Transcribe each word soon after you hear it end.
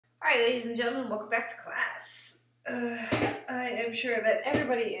Alright, ladies and gentlemen, welcome back to class. I am sure that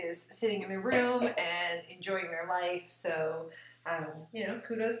everybody is sitting in their room and enjoying their life, so,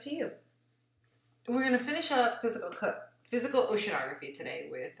 kudos to you. We're going to finish up physical oceanography today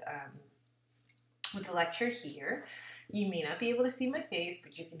with the lecture here. You may not be able to see my face,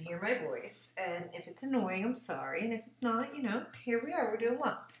 but you can hear my voice, and if it's annoying, I'm sorry, and if it's not, here we are, we're doing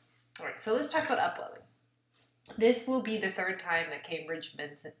well. Alright, so let's talk about upwelling. This will be the third time that Cambridge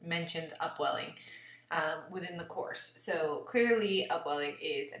mentions upwelling within the course. So clearly upwelling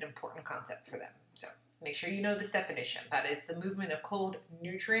is an important concept for them. So make sure you know this definition. That is the movement of cold,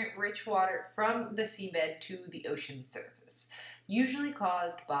 nutrient-rich water from the seabed to the ocean surface, usually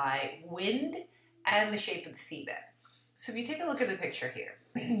caused by wind and the shape of the seabed. So if you take a look at the picture here,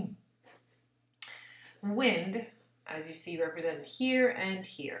 wind, as you see represented here and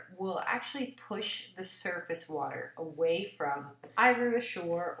here, will actually push the surface water away from either the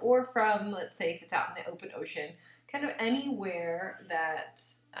shore or from, let's say, if it's out in the open ocean, kind of anywhere that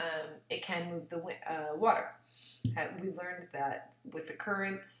it can move the water. We learned that with the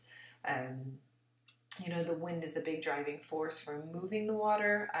currents, the wind is the big driving force for moving the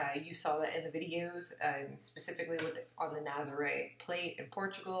water. You saw that in the videos, specifically on the Nazaré Plate in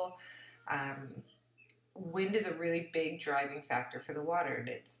Portugal. Wind is a really big driving factor for the water, and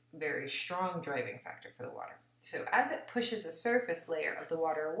it's a very strong driving factor for the water. So as it pushes the surface layer of the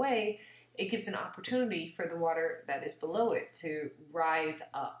water away, it gives an opportunity for the water that is below it to rise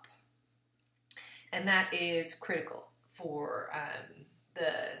up. And that is critical for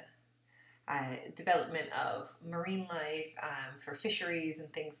the development of marine life, for fisheries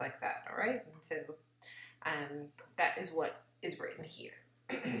and things like that, all right? And so that is what is written here.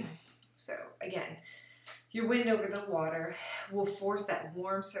 So again, your wind over the water will force that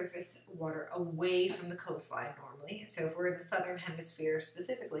warm surface water away from the coastline normally. So if we're in the southern hemisphere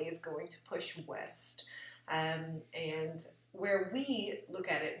specifically, it's going to push west. And where we look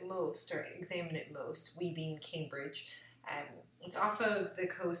at it most, or examine it most, we being Cambridge, it's off of the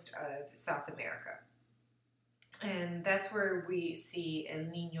coast of South America. And that's where we see El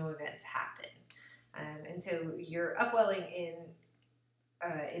Niño events happen. And so your upwelling in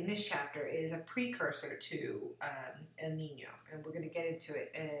this chapter is a precursor to El Niño, and we're going to get into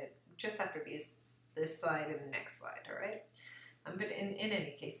it just after this slide and the next slide, all right? But in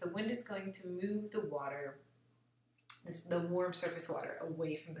any case, the wind is going to move the water, the warm surface water,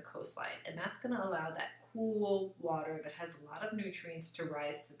 away from the coastline, and that's going to allow that cool water that has a lot of nutrients to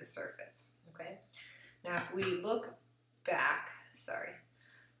rise to the surface, okay? Now, if we look back,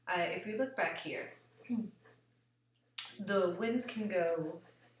 if we look back here, the winds can go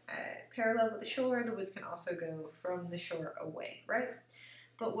parallel with the shore. The winds can also go from the shore away, right?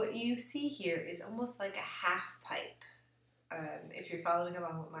 But what you see here is almost like a half pipe. If you're following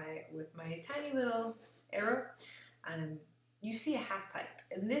along with my tiny little arrow, you see a half pipe.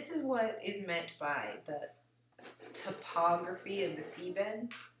 And this is what is meant by the topography of the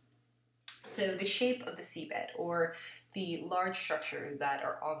seabed. So the shape of the seabed, or the large structures that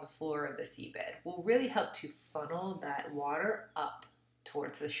are on the floor of the seabed, will really help to funnel that water up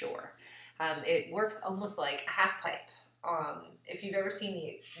towards the shore. It works almost like a half pipe. If you've ever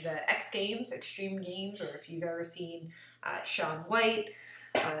seen the X Games, Extreme Games, or if you've ever seen Shaun White,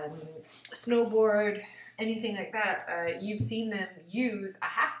 snowboard, anything like that, you've seen them use a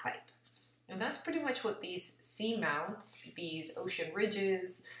half pipe. And that's pretty much what these sea mounts, these ocean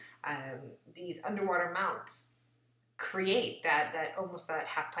ridges, these underwater mounts create, that almost that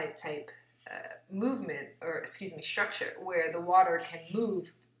half pipe type movement, or structure, where the water can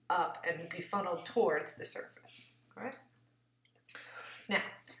move up and be funneled towards the surface. All right. Now,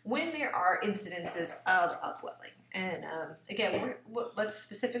 when there are incidences of upwelling, and again, let's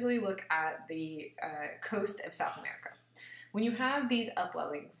specifically look at the coast of South America. When you have these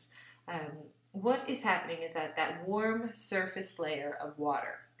upwellings, what is happening is that warm surface layer of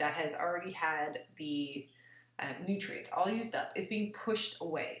water that has already had the nutrients all used up is being pushed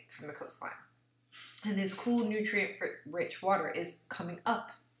away from the coastline. And this cool, nutrient-rich water is coming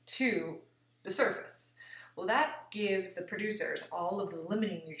up to the surface. Well, that gives the producers all of the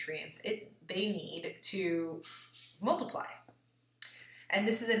limiting nutrients they need to multiply. And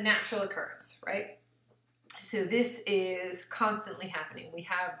this is a natural occurrence, right? So this is constantly happening. We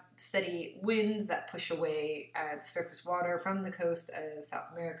have steady winds that push away the surface water from the coast of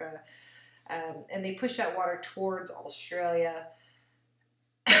South America, and they push that water towards Australia.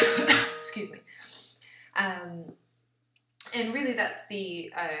 Excuse me. And really, that's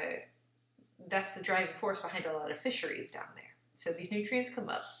the driving force behind a lot of fisheries down there. So these nutrients come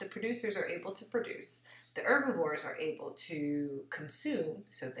up, the producers are able to produce, the herbivores are able to consume,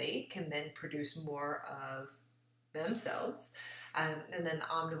 so they can then produce more of themselves. And then the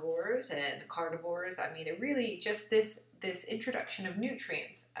omnivores and the carnivores, I mean, it really just this introduction of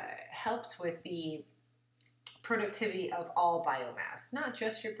nutrients helps with the productivity of all biomass, not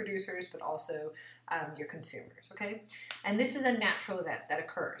just your producers, but also your consumers, okay? And this is a natural event that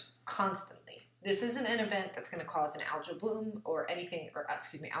occurs constantly. This isn't an event that's going to cause an algal bloom or anything, or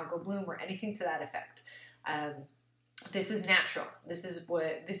excuse me, algal bloom or anything to that effect. This is natural. This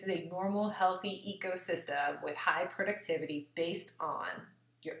is a normal, healthy ecosystem with high productivity based on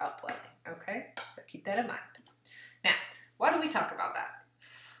your upwelling, okay? So keep that in mind. Now, why do we talk about that?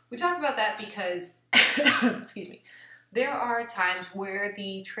 We talk about that because, excuse me, there are times where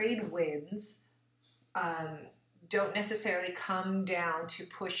the trade winds don't necessarily come down to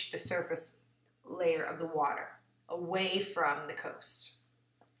push the surface layer of the water away from the coast.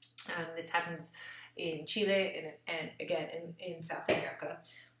 This happens in Chile and again in South America,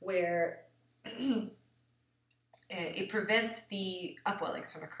 where it prevents the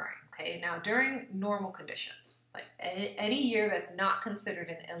upwellings from occurring. Okay, now during normal conditions, like any year that's not considered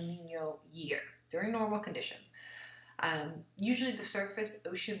an El Nino year, during normal conditions, usually the surface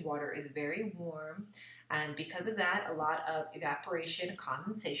ocean water is very warm, and because of that, a lot of evaporation and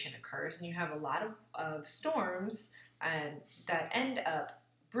condensation occurs, and you have a lot of storms that end up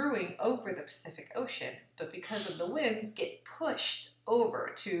brewing over the Pacific Ocean, but because of the winds, get pushed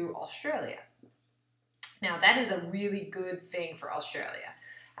over to Australia. Now that is a really good thing for Australia,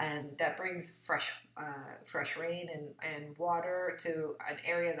 and that brings fresh rain and water to an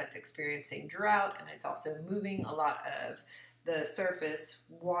area that's experiencing drought, and it's also moving a lot of the surface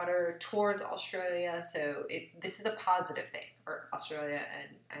water towards Australia. So this is a positive thing for Australia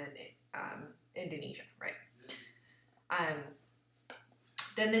and Indonesia, right?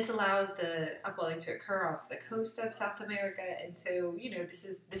 Then this allows the upwelling to occur off the coast of South America, and so this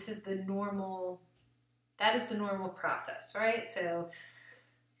is the normal. That is the normal process, right? So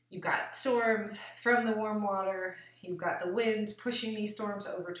you've got storms from the warm water, you've got the winds pushing these storms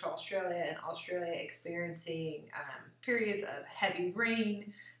over to Australia, and Australia experiencing periods of heavy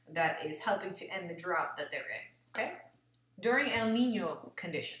rain that is helping to end the drought that they're in, okay? During El Nino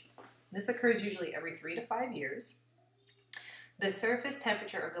conditions, this occurs usually every 3 to 5 years, the surface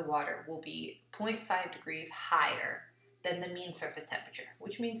temperature of the water will be 0.5 degrees higher than the mean surface temperature,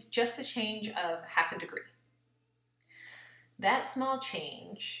 which means just a change of half a degree. That small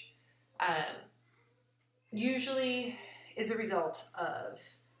change usually is a result of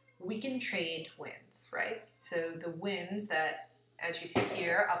weakened trade winds, right? So the winds that, as you see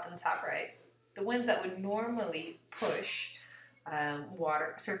here up in the top right, the winds that would normally push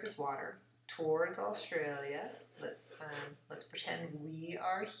surface water towards Australia. Let's pretend we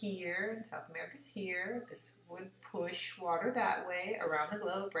are here and South America's here. This would push water that way around the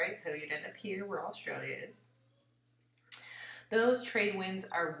globe, right? So you'd end up here where Australia is. Those trade winds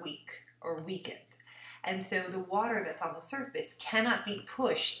are weak or weakened. And so the water that's on the surface cannot be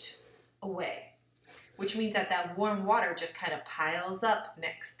pushed away, which means that warm water just kind of piles up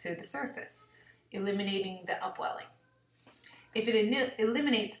next to the surface, eliminating the upwelling. If it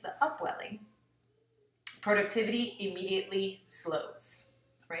eliminates the upwelling, productivity immediately slows,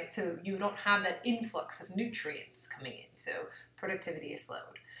 right? So you don't have that influx of nutrients coming in, so productivity is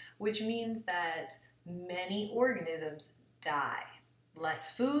slowed, which means that many organisms die.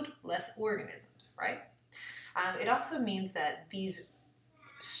 Less food, less organisms, right? It also means that these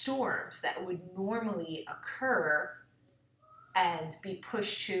storms that would normally occur and be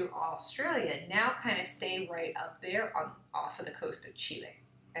pushed to Australia now kind of stay right up there off of the coast of Chile,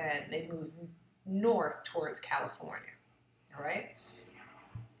 and they move north towards California, all right?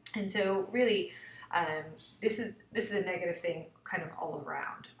 And so really, this is a negative thing kind of all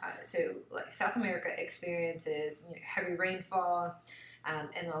around. So like South America experiences heavy rainfall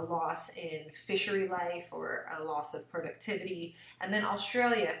and a loss in fishery life or a loss of productivity, and then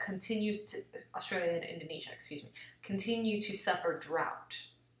Australia and Indonesia, continue to suffer drought.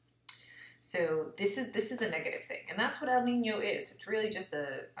 So this is a negative thing, and that's what El Nino is. It's really just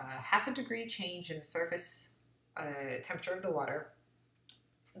a half a degree change in the surface temperature of the water.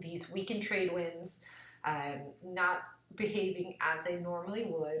 These weakened trade winds not behaving as they normally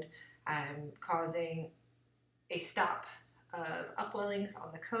would, causing a stop of upwellings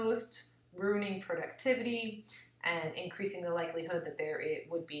on the coast, ruining productivity, and increasing the likelihood that there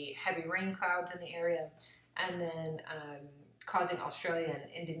would be heavy rain clouds in the area, and then causing Australia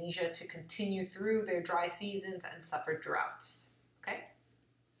and Indonesia to continue through their dry seasons and suffer droughts. Okay?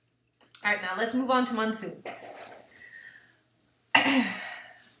 All right, now let's move on to monsoons.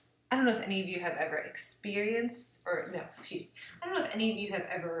 I don't know if any of you have ever experienced, or no, excuse me. I don't know if any of you have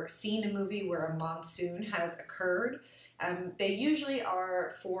ever seen a movie where a monsoon has occurred. They usually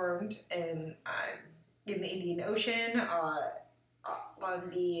are formed in the Indian Ocean,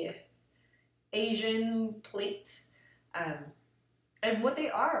 on the Asian plate. And what they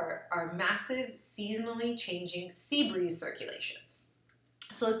are massive, seasonally changing sea breeze circulations.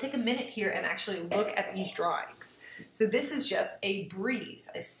 So let's take a minute here and actually look at these drawings. So this is just a breeze,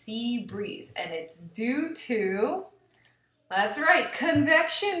 a sea breeze, and it's due to, that's right,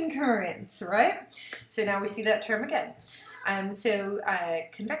 convection currents, right? So now we see that term again.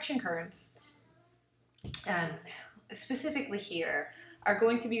 Convection currents, specifically here, are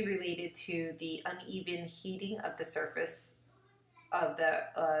going to be related to the uneven heating of the surface of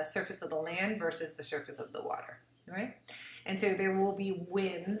the land versus the surface of the water, right? And so there will be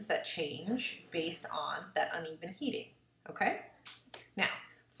winds that change based on that uneven heating, okay? Now,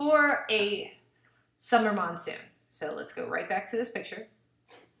 for a summer monsoon, so let's go right back to this picture.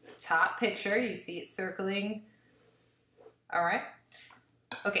 Top picture, you see it circling, all right?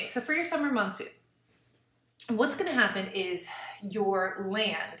 Okay, so for your summer monsoon, what's gonna happen is your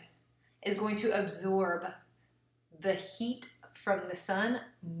land is going to absorb the heat from the sun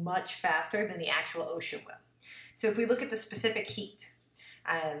much faster than the actual ocean will. So if we look at the specific heat,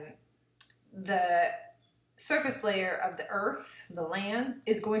 the surface layer of the earth, the land,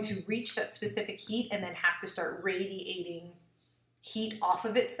 is going to reach that specific heat and then have to start radiating heat off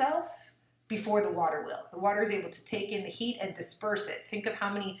of itself before the water will. The water is able to take in the heat and disperse it. Think of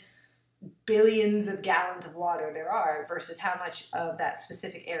how many billions of gallons of water there are versus how much of that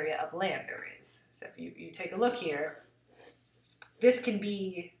specific area of land there is. So if you take a look here, this can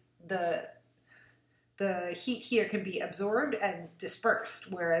be the heat here can be absorbed and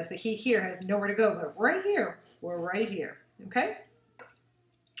dispersed, whereas the heat here has nowhere to go, but right here, we're right here, okay?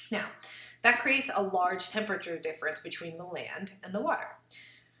 Now, that creates a large temperature difference between the land and the water.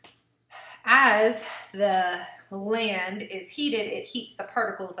 As the land is heated, it heats the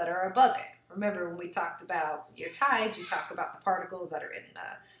particles that are above it. Remember when we talked about your tides, you talk about the particles that are in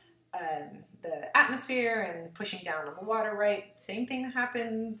the atmosphere and pushing down on the water, right? Same thing that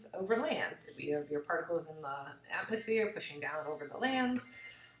happens over land. You have your particles in the atmosphere pushing down over the land.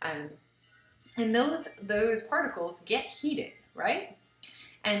 And those particles get heated, right?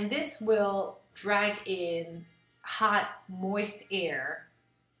 And this will drag in hot, moist air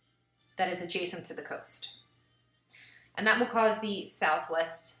that is adjacent to the coast. And that will cause the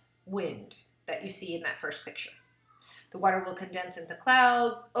southwest wind that you see in that first picture. The water will condense into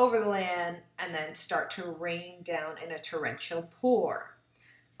clouds over the land and then start to rain down in a torrential pour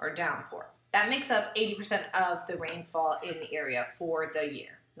or downpour. That makes up 80% of the rainfall in the area for the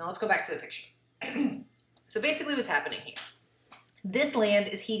year. Now let's go back to the picture. So basically what's happening here, this land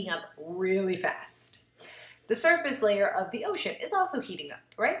is heating up really fast. The surface layer of the ocean is also heating up,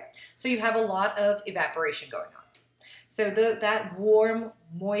 right? So you have a lot of evaporation going on. So that warm,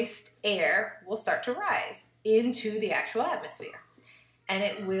 moist air will start to rise into the actual atmosphere, and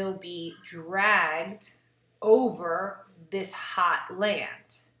it will be dragged over this hot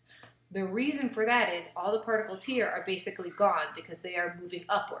land. The reason for that is all the particles here are basically gone because they are moving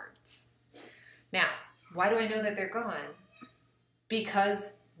upwards. Now, why do I know that they're gone?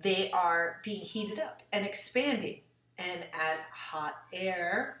 Because they are being heated up and expanding, and as hot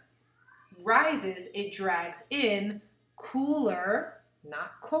air rises, it drags in cooler,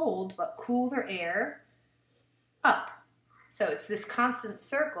 not cold, but cooler air up. So it's this constant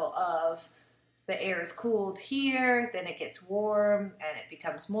circle of the air is cooled here, then it gets warm and it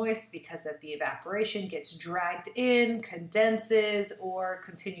becomes moist because of the evaporation, gets dragged in, condenses, or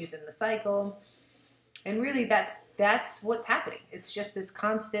continues in the cycle. And really that's what's happening. It's just this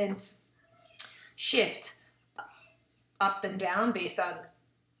constant shift up and down based on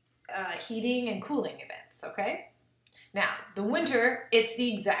heating and cooling events, okay? Now, the winter, it's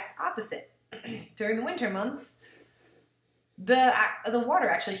the exact opposite. During the winter months, the water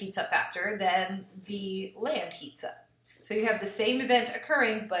actually heats up faster than the land heats up. So you have the same event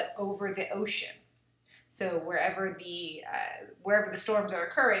occurring, but over the ocean. So wherever the storms are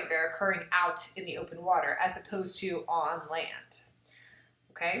occurring, they're occurring out in the open water as opposed to on land.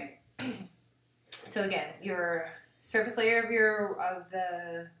 Okay? So again, your surface layer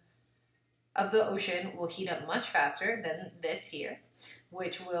of the ocean will heat up much faster than this here,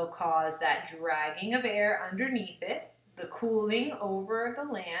 which will cause that dragging of air underneath it, the cooling over the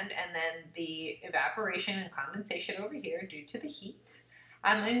land, and then the evaporation and condensation over here due to the heat.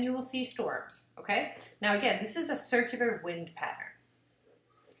 And you will see storms, okay? Now again, this is a circular wind pattern.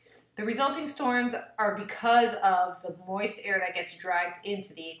 The resulting storms are because of the moist air that gets dragged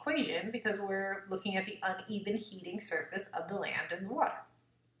into the equation because we're looking at the uneven heating surface of the land and the water.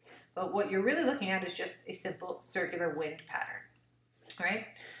 But what you're really looking at is just a simple circular wind pattern, right?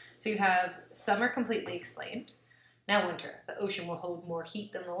 So you have summer completely explained. Now winter. The ocean will hold more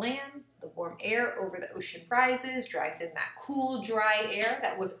heat than the land. The warm air over the ocean rises, drags in that cool, dry air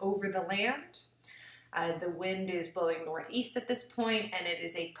that was over the land. The wind is blowing northeast at this point, and it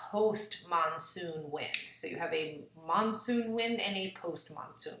is a post-monsoon wind. So you have a monsoon wind and a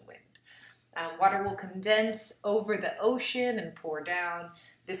post-monsoon wind. Water will condense over the ocean and pour down.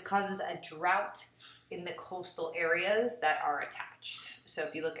 This causes a drought in the coastal areas that are attached. So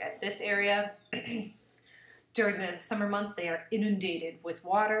if you look at this area, during the summer months, they are inundated with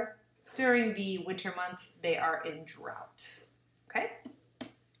water. During the winter months, they are in drought. Okay?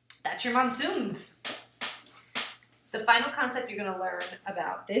 That's your monsoons. The final concept you're going to learn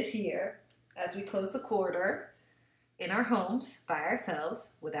about this year, as we close the quarter in our homes by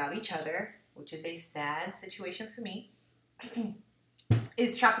ourselves without each other, which is a sad situation for me,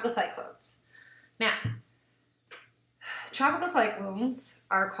 is tropical cyclones. Now, tropical cyclones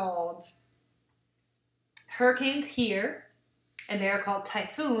are called hurricanes here, and they are called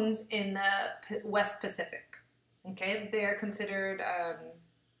typhoons in the West Pacific. Okay, they're considered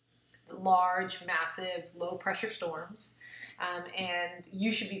large, massive, low-pressure storms, and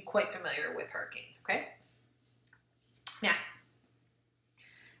you should be quite familiar with hurricanes. Okay. Now,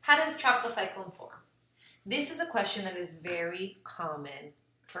 how does a tropical cyclone form? This is a question that is very common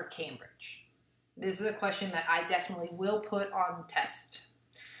for Cambridge. This is a question that I definitely will put on test.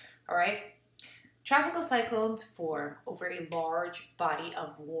 All right. Tropical cyclones form over a large body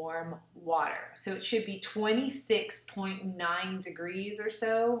of warm water. So it should be 26.9 degrees or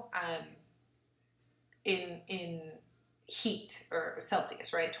so in heat, or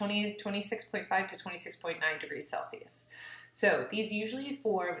Celsius, right? 26.5 to 26.9 degrees Celsius. So these usually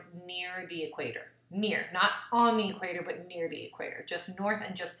form near the equator. Near, not on the equator, but near the equator. Just north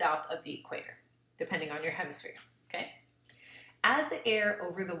and just south of the equator, depending on your hemisphere, okay? As the air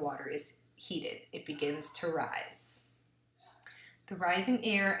over the water is heated, it begins to rise. The rising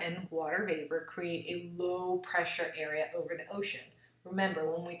air and water vapor create a low pressure area over the ocean.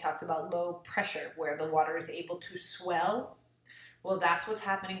 Remember when we talked about low pressure, where the water is able to swell? Well, that's what's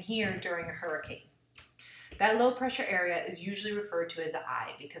happening here during a hurricane. That low pressure area is usually referred to as the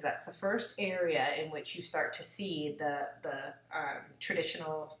eye because that's the first area in which you start to see the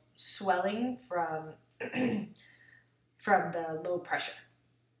traditional swelling from the low pressure.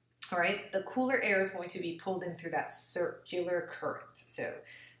 All right, the cooler air is going to be pulled in through that circular current. So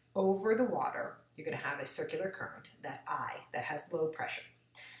over the water, you're going to have a circular current, that eye, that has low pressure.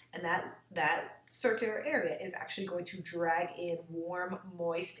 And that circular area is actually going to drag in warm,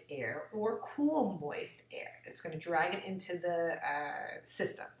 moist air or cool, moist air. It's going to drag it into the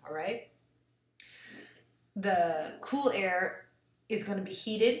system, all right? The cool air is going to be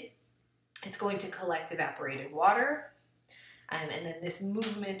heated. It's going to collect evaporated water. And then this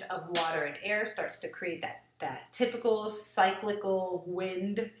movement of water and air starts to create that typical cyclical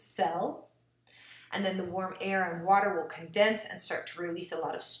wind cell. And then the warm air and water will condense and start to release a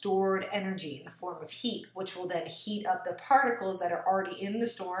lot of stored energy in the form of heat, which will then heat up the particles that are already in the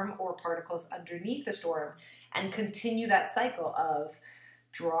storm or particles underneath the storm and continue that cycle of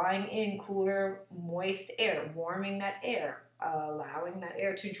drawing in cooler, moist air, warming that air, allowing that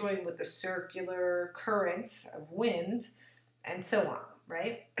air to join with the circular currents of wind, and so on,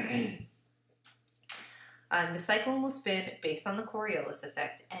 right? The cyclone will spin based on the Coriolis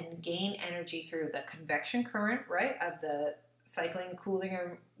effect and gain energy through the convection current, right, of the cycling, cooling,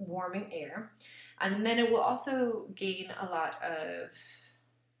 or warming air. And then it will also gain a lot of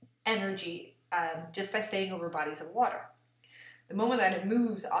energy just by staying over bodies of water. The moment that it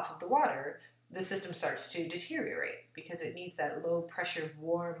moves off of the water, the system starts to deteriorate because it needs that low pressure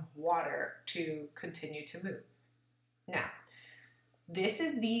warm water to continue to move. Now, this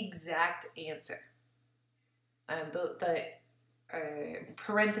is the exact answer. The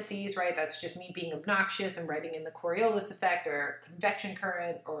parentheses, right, that's just me being obnoxious and writing in the Coriolis effect or convection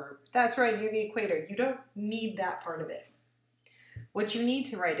current or that's right near the equator. You don't need that part of it. What you need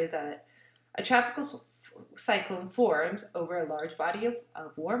to write is that a tropical cyclone forms over a large body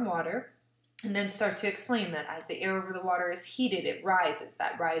of warm water, and then start to explain that as the air over the water is heated, it rises.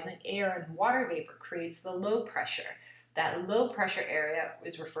 That rising air and water vapor creates the low pressure. That low pressure area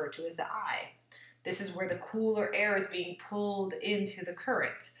is referred to as the eye. This is where the cooler air is being pulled into the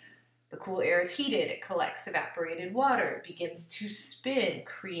current. The cool air is heated, it collects evaporated water, it begins to spin,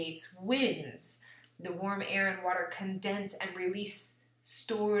 creates winds. The warm air and water condense and release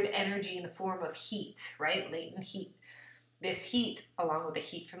stored energy in the form of heat, right? Latent heat. This heat, along with the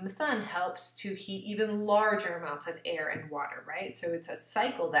heat from the sun, helps to heat even larger amounts of air and water, right? So it's a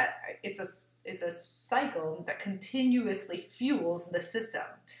cycle that continuously fuels the system.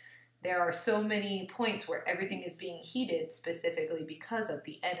 There are so many points where everything is being heated specifically because of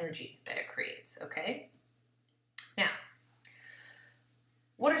the energy that it creates, okay? Now,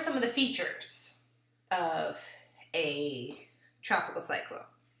 what are some of the features of a tropical cyclone?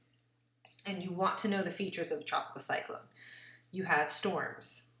 And you want to know the features of a tropical cyclone. You have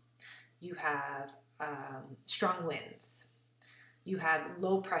storms, you have strong winds, you have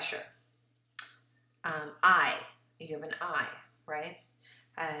low pressure, you have an eye, right?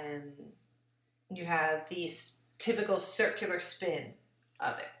 You have the typical circular spin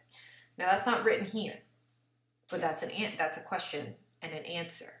of it. Now that's not written here, but that's a question and an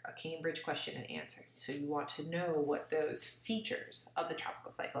answer, a Cambridge question and answer. So you want to know what those features of the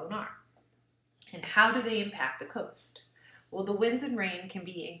tropical cyclone are. And how do they impact the coast? Well, the winds and rain can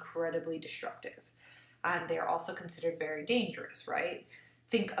be incredibly destructive. They are also considered very dangerous, right?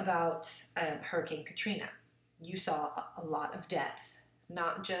 Think about Hurricane Katrina. You saw a lot of death,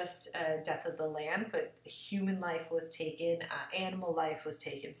 not just death of the land, but human life was taken, animal life was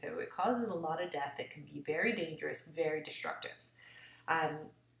taken. So it causes a lot of death. It can be very dangerous, very destructive.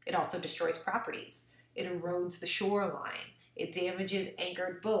 It also destroys properties. It erodes the shoreline. It damages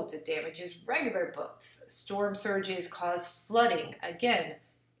anchored boats. It damages regular boats. Storm surges cause flooding, again,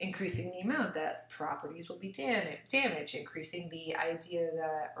 increasing the amount that properties will be damaged, increasing the idea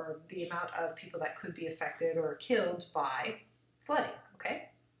that, or the amount of people that could be affected or killed by flooding, okay?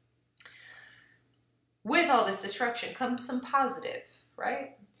 With all this destruction comes some positive,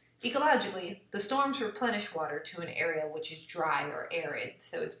 right? Ecologically, the storms replenish water to an area which is dry or arid,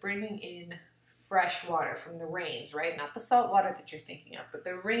 so it's bringing in fresh water from the rains, right? Not the salt water that you're thinking of, but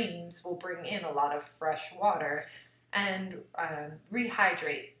the rains will bring in a lot of fresh water and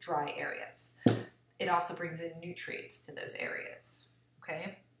rehydrate dry areas. It also brings in nutrients to those areas,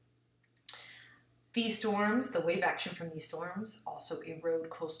 okay? These storms, the wave action from these storms, also erode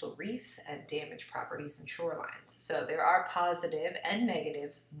coastal reefs and damage properties and shorelines. So there are positive and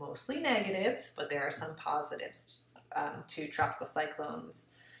negatives, mostly negatives, but there are some positives to tropical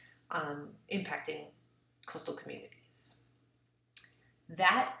cyclones impacting coastal communities.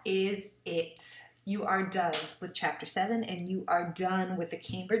 That is it. You are done with Chapter 7 and you are done with the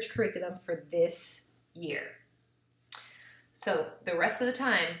Cambridge curriculum for this year. So the rest of the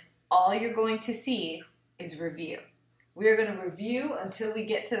time, all you're going to see is review. We're going to review until we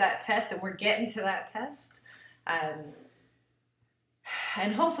get to that test, and we're getting to that test. And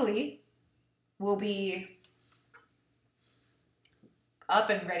hopefully we'll be up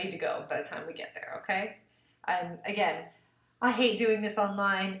and ready to go by the time we get there, okay? Again, I hate doing this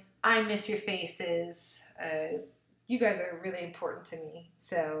online. I miss your faces. You guys are really important to me.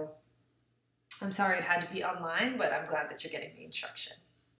 So I'm sorry it had to be online, but I'm glad that you're getting the instruction.